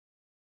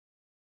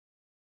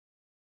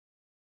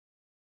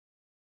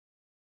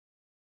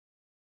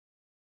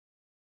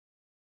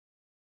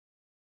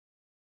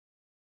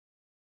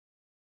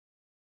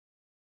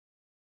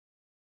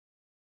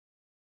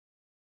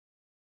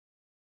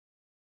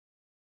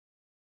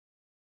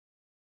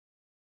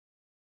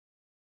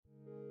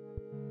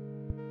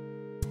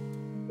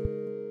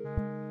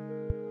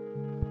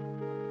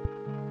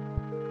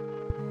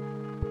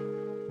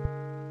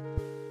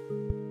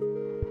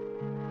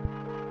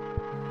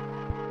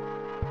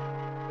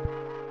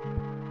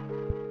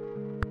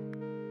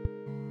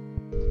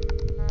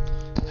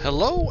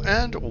Hello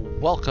and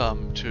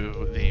welcome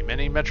to the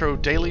Mini Metro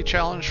Daily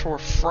Challenge for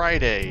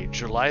Friday,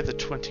 July the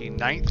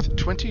 29th,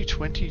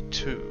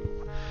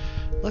 2022.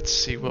 Let's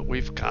see what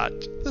we've got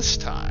this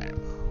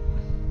time.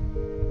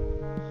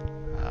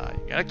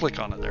 You gotta click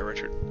on it there,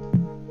 Richard.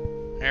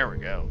 There we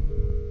go.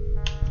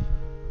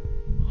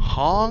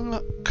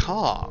 Hong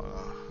Kong.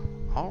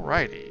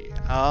 Alrighty.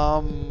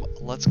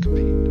 Let's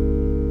compete.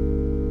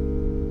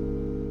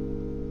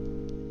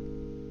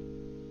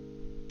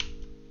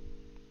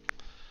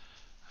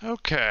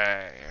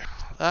 Okay,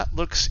 that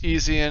looks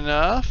easy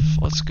enough.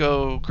 Let's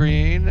go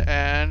green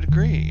and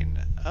green.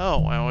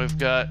 Oh, and we've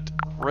got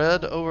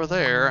red over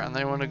there, and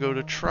they want to go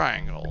to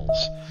triangles.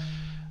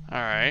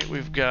 Alright,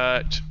 we've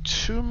got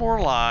 2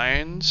 more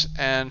lines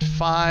and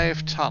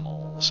 5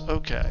 tunnels.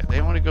 Okay,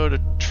 they want to go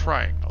to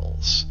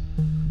triangles.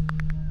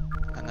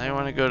 And they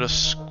want to go to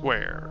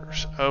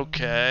squares.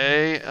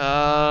 Okay,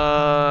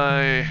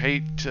 I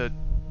hate to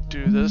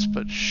do this,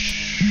 but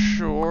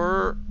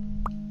sure.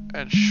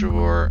 And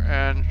sure,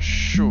 and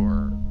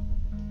sure.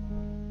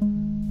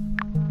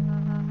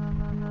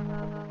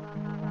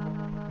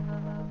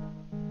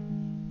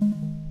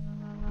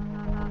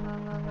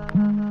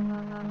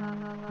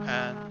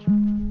 And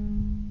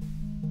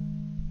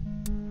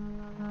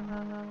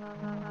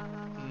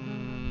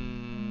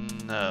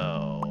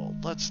no,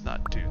 let's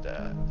not do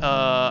that.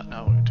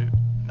 No, do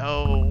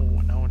no.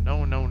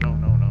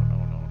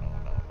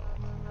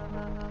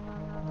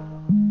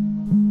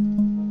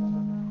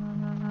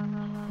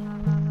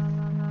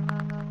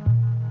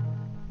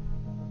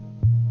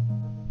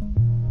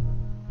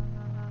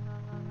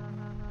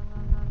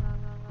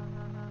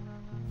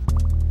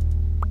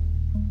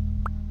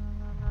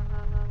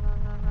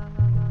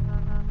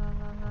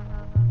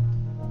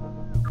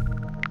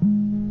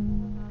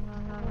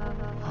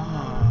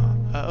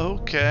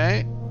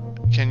 Okay,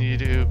 can you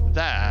do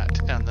that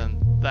and then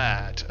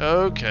that?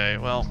 Okay,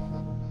 well,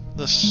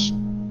 this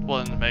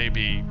one may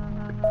be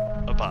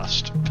a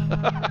bust.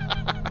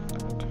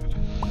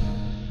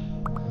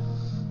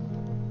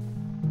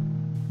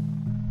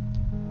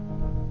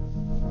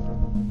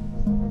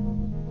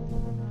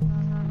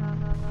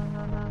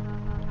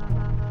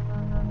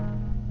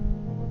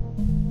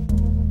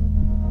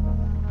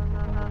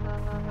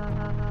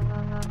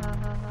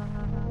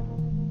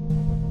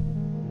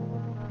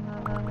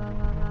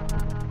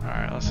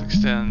 Let's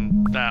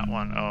extend that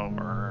one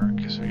over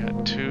because we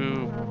got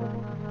 2.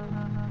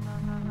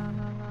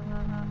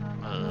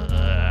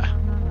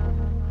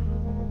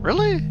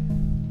 Really?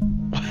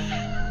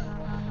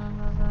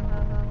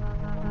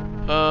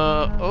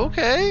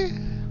 Okay.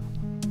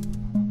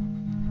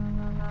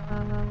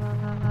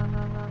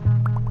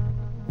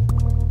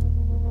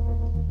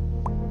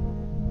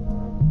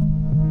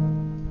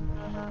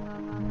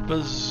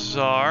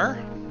 Bizarre.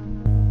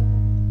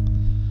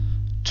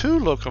 2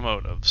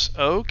 locomotives.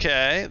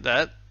 Okay,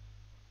 that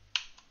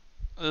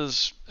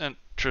is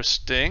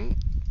interesting.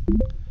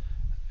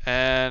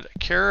 And a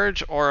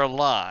carriage or a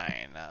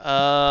line?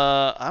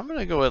 I'm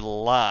gonna go with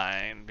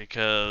line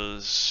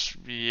because,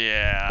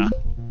 yeah.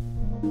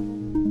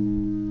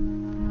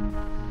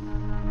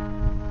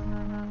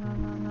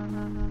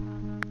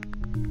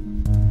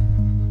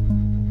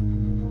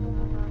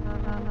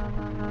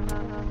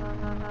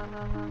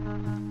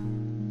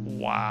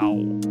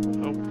 Wow.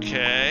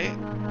 Okay.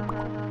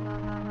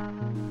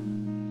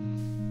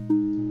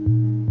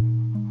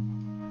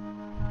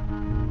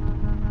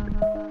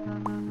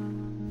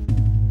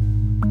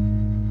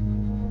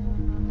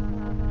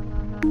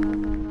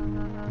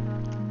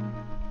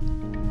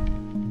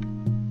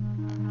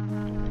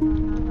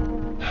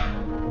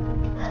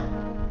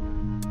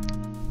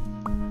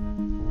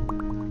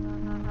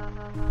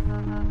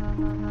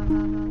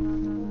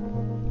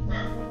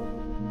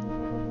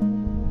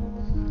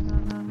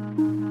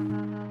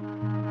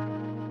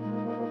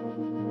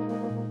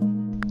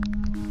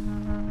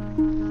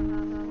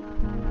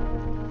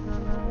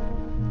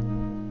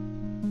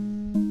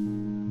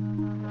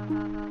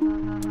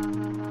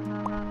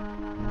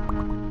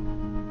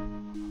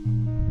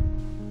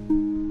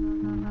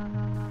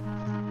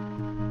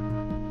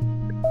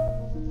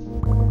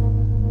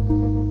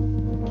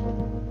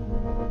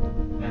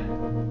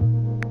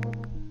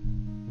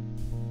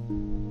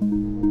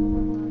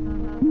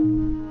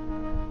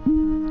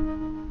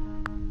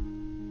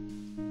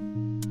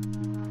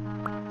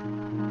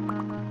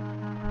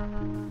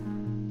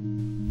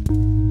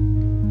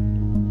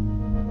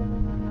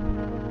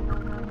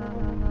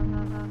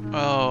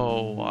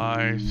 Oh,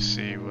 I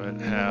see what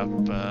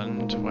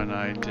happened when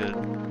I did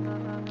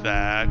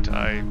that.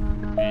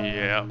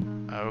 Yeah,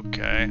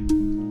 okay.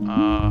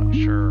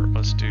 Sure,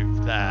 let's do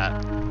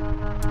that.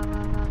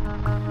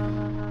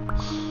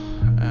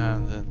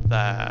 And then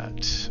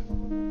that.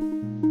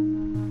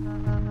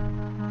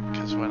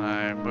 Because when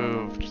I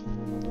moved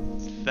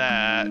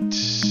that,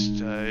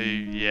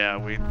 yeah,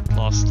 we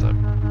lost the...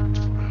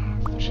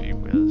 Gee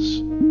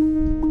whiz.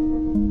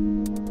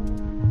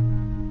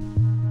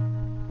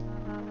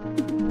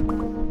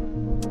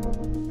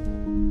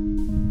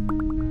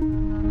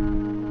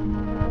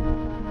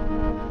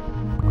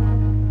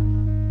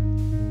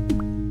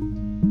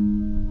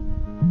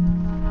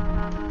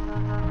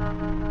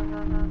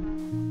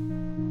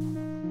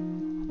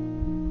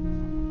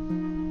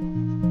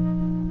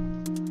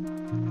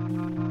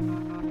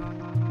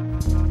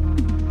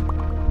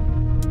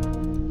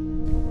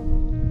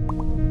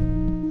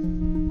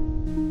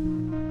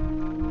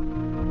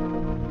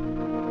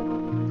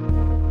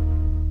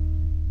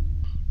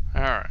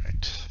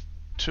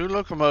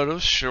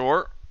 locomotives,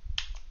 sure.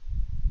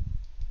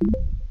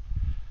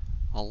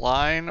 A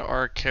line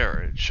or a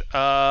carriage?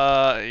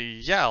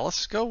 Yeah,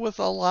 let's go with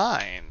a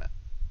line.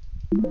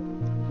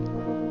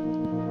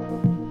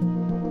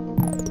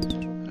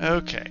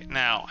 Okay,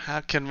 now, how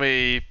can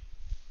we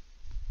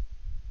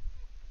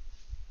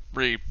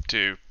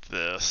redo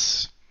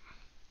this?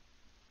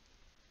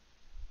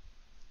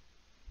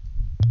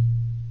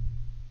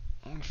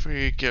 What if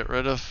we get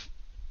rid of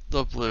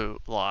the blue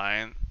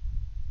line?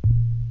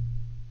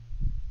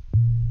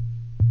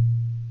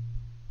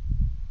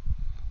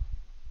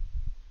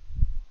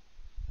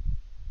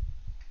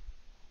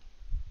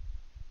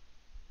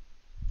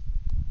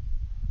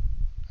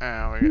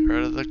 And we get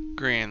rid of the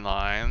green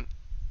line.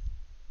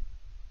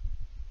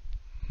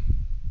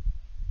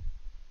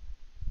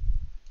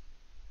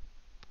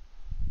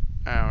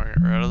 And we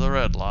get rid of the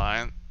red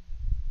line.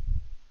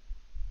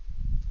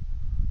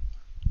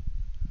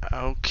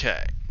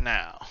 Okay,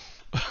 now.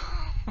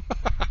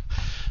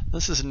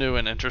 This is new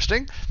and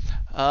interesting.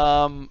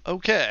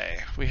 Okay,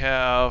 we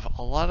have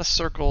a lot of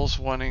circles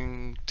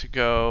wanting to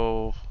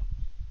go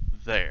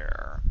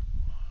there.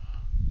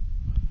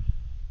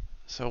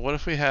 So what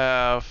if we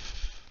have...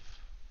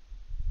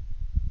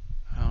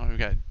 Oh, we've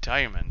got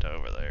diamond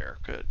over there.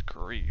 Good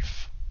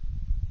grief.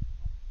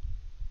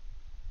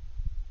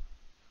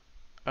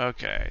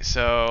 Okay,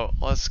 so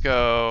let's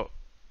go...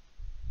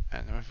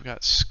 And we've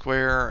got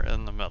square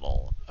in the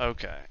middle.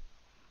 Okay.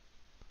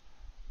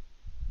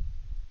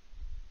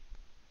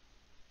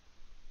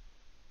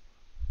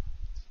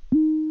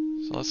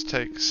 So let's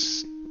take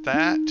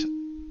that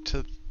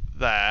to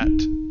that.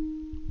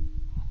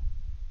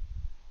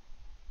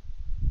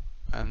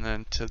 And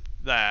then to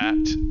that.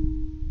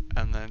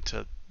 And then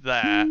to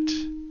that.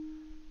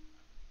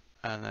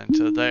 And then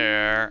to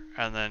there.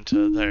 And then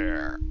to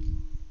there.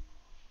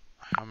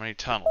 How many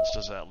tunnels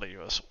does that leave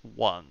us?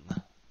 1.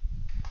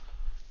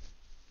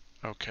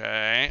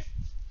 Okay.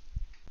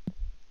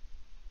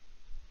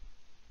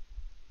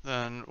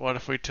 Then what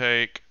if we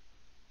take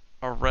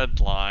a red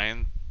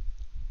line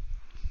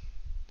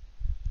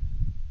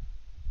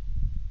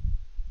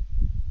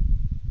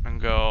and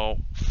go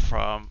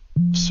from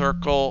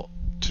circle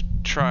to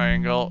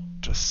triangle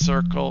to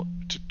circle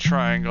to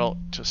triangle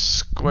to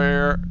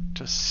square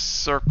to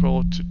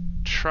circle to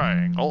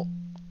triangle,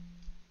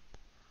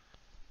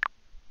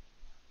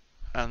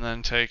 and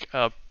then take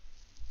a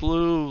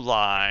blue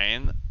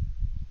line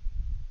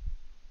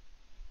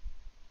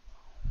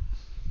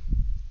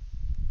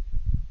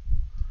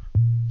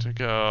to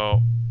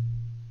go,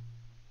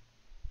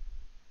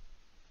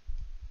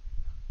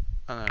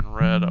 and then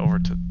red over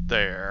to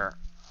there.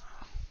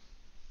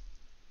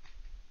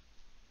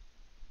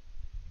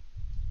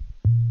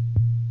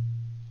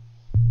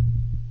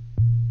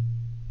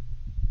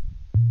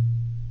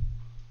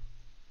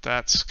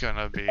 That's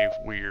gonna be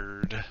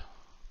weird.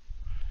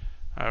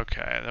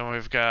 Okay, then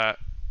we've got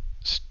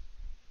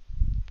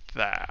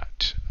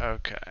that.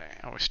 Okay,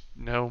 and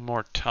no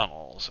more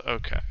tunnels.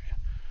 Okay.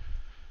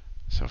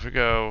 So if we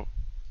go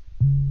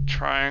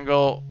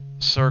triangle,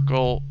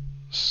 circle,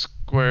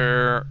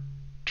 square,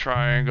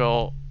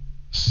 triangle,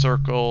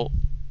 circle,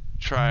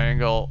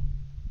 triangle,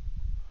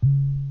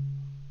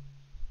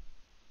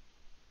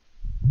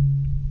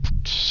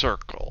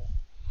 circle.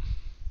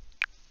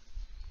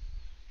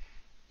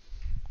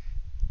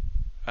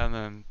 And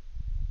then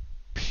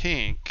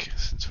pink,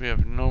 since we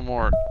have no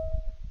more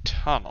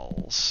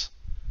tunnels.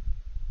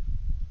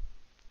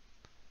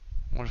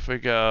 What if we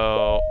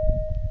go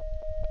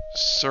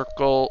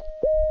circle,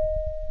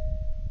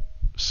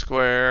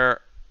 square,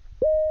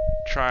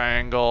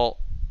 triangle,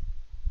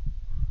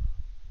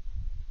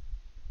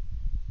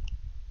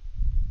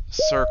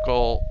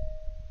 circle,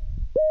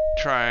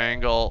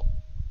 triangle,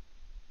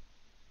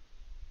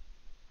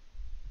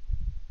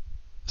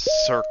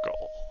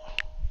 circle.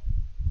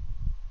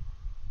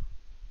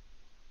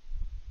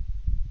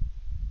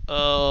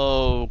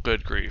 Oh,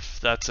 good grief.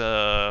 That's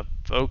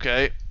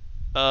okay.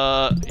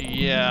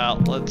 Yeah,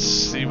 let's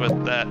see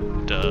what that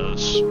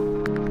does.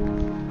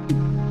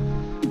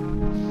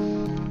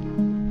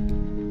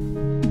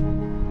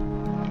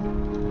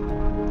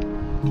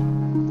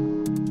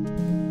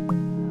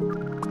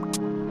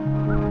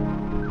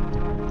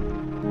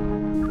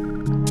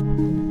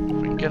 If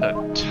we get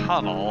a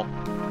tunnel,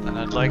 then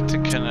I'd like to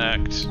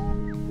connect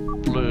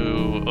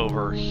blue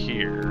over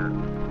here.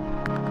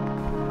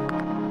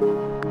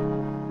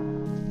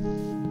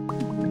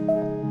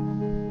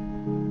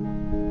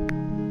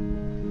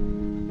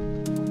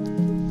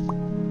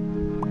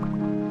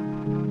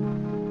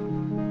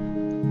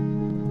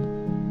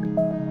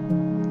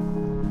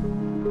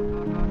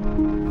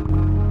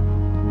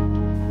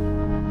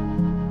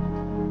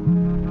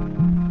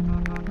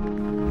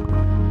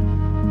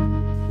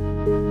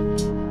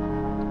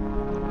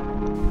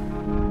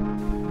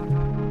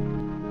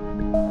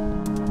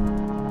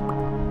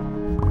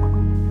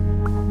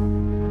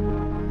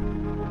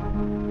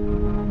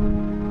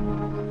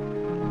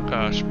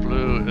 Gosh,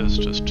 blue is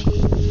just,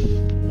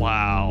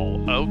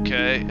 wow,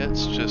 okay,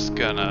 it's just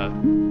gonna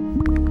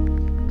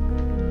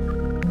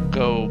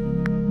go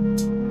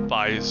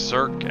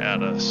berserk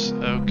at us.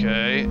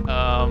 Okay.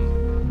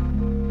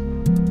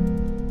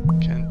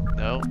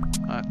 No,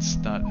 that's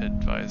not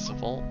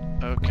advisable.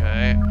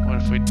 Okay,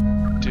 what if we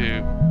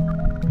do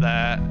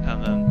that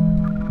and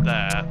then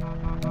that?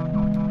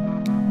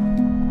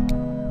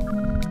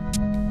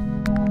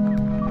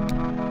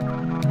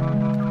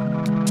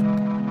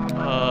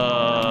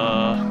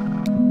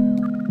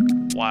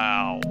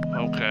 Wow.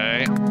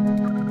 Okay.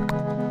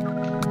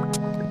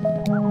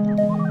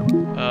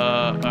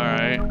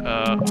 Alright,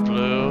 a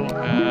blue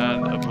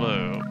and a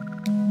blue.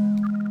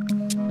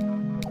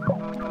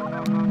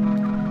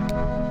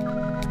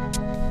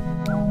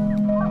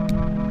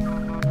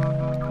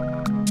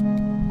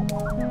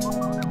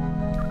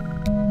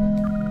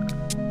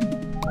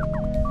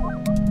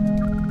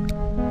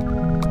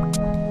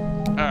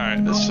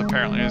 Alright, this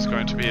apparently is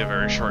going to be a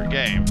very short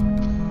game.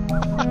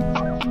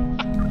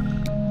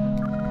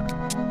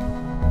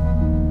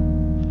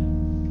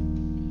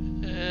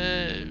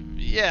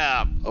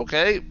 Yeah,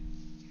 okay.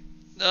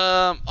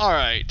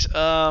 Alright.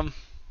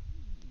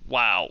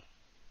 Wow.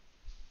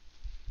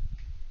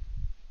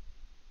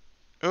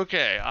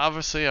 Okay,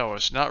 obviously I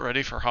was not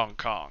ready for Hong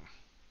Kong.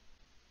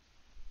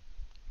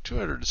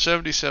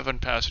 277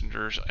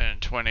 passengers in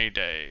 20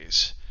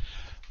 days.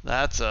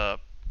 That's a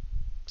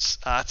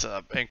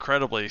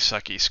incredibly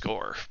sucky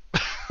score.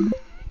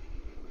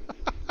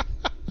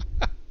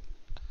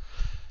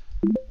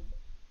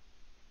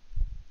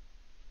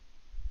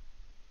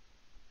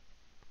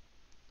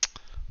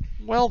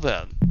 Well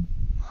then.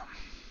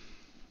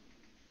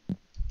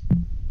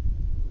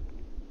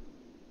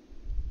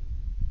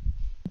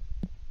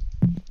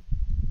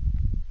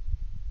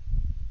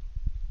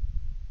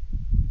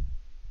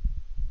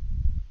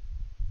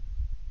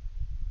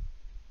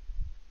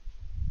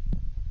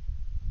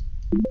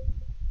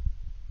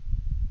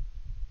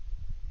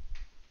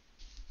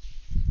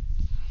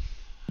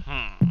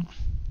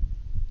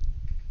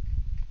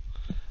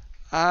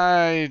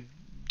 I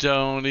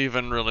don't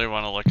even really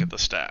want to look at the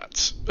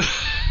stats.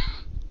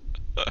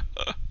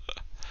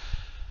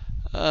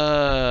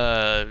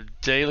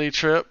 Daily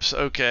trips,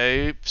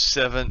 okay,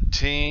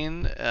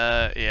 17,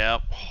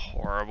 yep,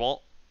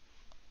 horrible.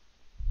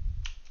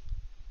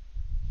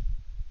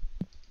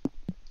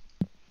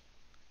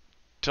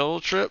 Total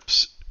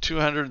trips,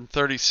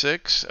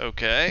 236,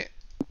 okay.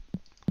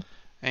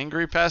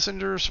 Angry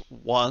passengers,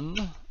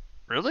 1.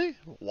 Really?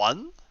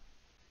 1?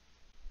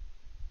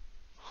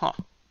 Huh.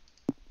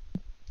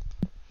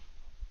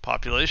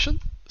 Population,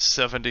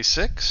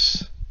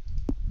 76.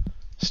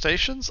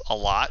 Stations, a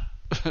lot,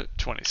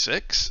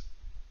 26.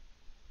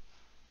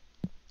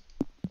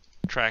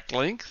 Track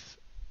length,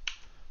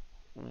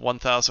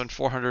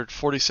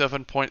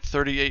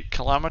 1,447.38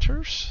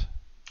 kilometers.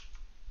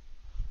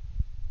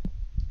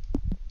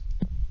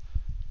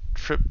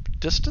 Trip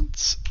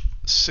distance,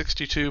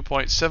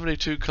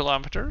 62.72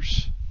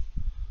 kilometers.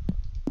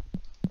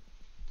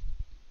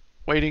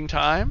 Waiting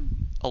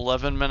time,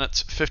 11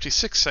 minutes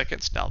 56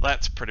 seconds. Now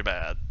that's pretty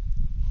bad.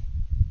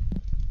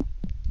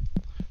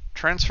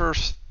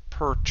 Transfers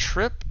per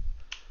trip,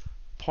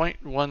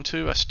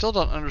 0.12. I still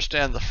don't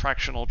understand the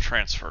fractional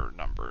transfer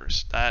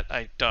numbers. That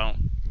I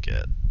don't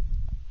get.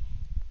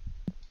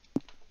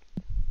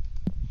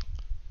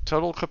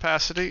 Total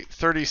capacity,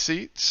 30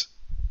 seats.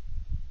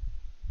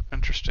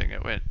 Interesting,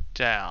 it went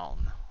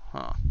down.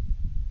 Huh.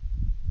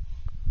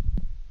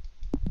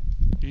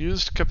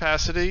 Used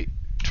capacity,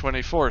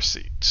 24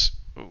 seats.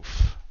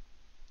 Oof.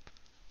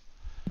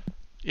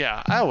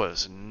 Yeah, I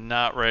was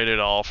not ready at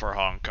all for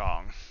Hong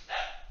Kong.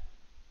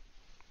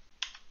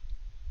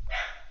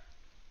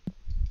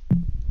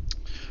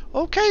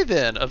 Okay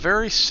then, a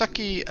very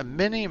sucky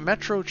mini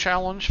metro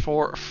challenge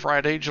for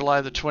Friday,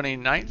 July the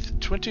 29th,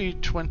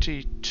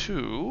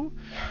 2022.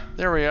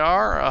 There we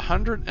are,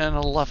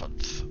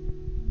 111th.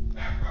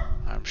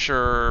 I'm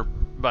sure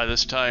by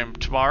this time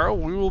tomorrow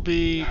we will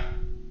be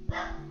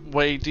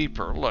way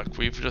deeper. Look,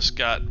 we've just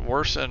got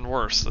worse and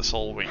worse this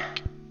whole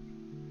week.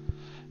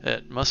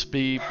 It must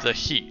be the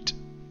heat.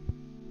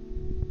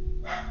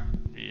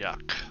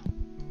 Yuck.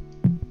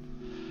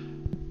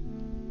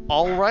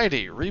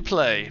 Alrighty,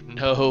 replay.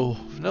 No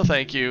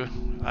thank you.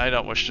 I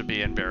don't wish to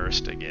be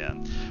embarrassed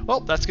again. Well,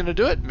 that's going to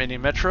do it. Mini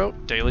Metro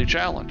Daily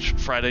Challenge,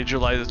 Friday,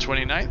 July the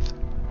 29th,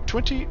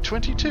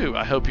 2022.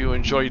 I hope you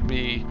enjoyed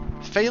me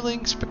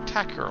failing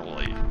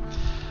spectacularly.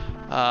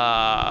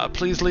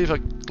 Please leave a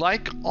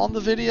like on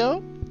the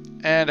video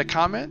and a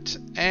comment,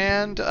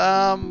 and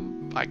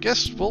I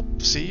guess we'll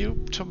see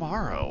you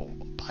tomorrow.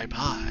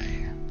 Bye-bye.